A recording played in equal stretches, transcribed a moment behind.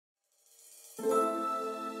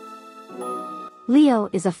Leo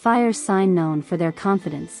is a fire sign known for their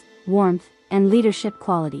confidence, warmth, and leadership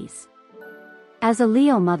qualities. As a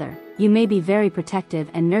Leo mother, you may be very protective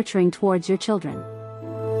and nurturing towards your children.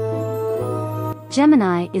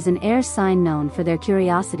 Gemini is an air sign known for their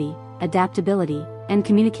curiosity, adaptability, and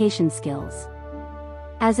communication skills.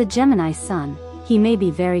 As a Gemini son, he may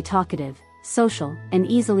be very talkative, social, and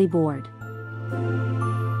easily bored.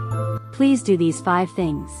 Please do these 5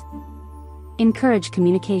 things. Encourage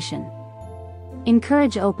communication.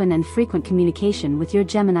 Encourage open and frequent communication with your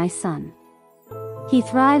Gemini son. He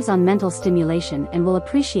thrives on mental stimulation and will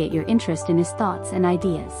appreciate your interest in his thoughts and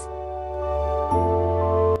ideas.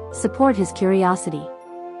 Support his curiosity.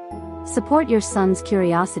 Support your son's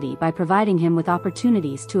curiosity by providing him with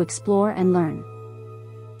opportunities to explore and learn.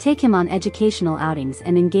 Take him on educational outings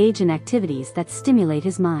and engage in activities that stimulate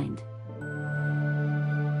his mind.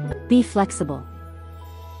 Be flexible.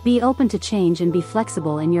 Be open to change and be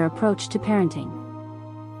flexible in your approach to parenting.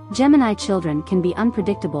 Gemini children can be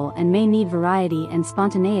unpredictable and may need variety and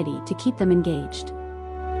spontaneity to keep them engaged.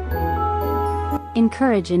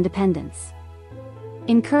 Encourage independence.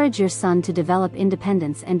 Encourage your son to develop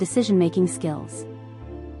independence and decision-making skills.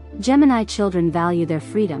 Gemini children value their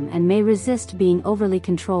freedom and may resist being overly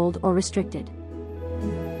controlled or restricted.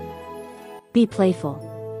 Be playful.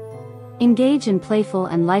 Engage in playful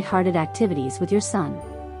and light-hearted activities with your son.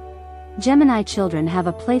 Gemini children have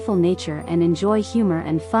a playful nature and enjoy humor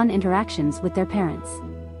and fun interactions with their parents.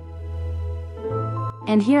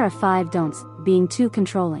 And here are 5 don'ts: being too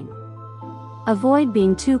controlling. Avoid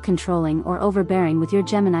being too controlling or overbearing with your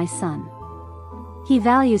Gemini son. He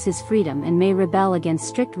values his freedom and may rebel against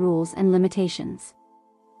strict rules and limitations.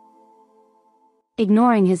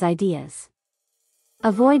 Ignoring his ideas.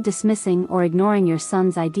 Avoid dismissing or ignoring your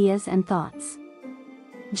son's ideas and thoughts.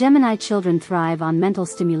 Gemini children thrive on mental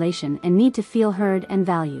stimulation and need to feel heard and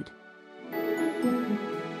valued.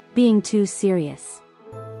 Being too serious.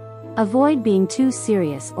 Avoid being too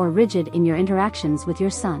serious or rigid in your interactions with your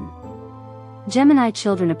son. Gemini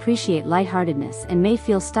children appreciate lightheartedness and may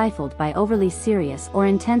feel stifled by overly serious or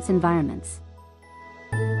intense environments.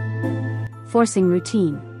 Forcing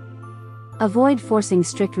routine. Avoid forcing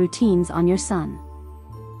strict routines on your son.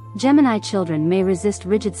 Gemini children may resist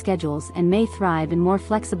rigid schedules and may thrive in more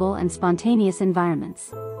flexible and spontaneous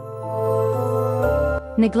environments.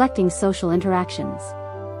 Neglecting social interactions.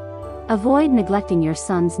 Avoid neglecting your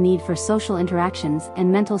son's need for social interactions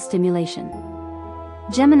and mental stimulation.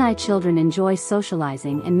 Gemini children enjoy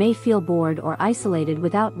socializing and may feel bored or isolated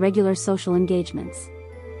without regular social engagements.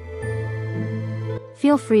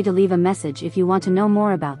 Feel free to leave a message if you want to know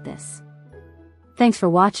more about this. Thanks for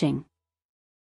watching.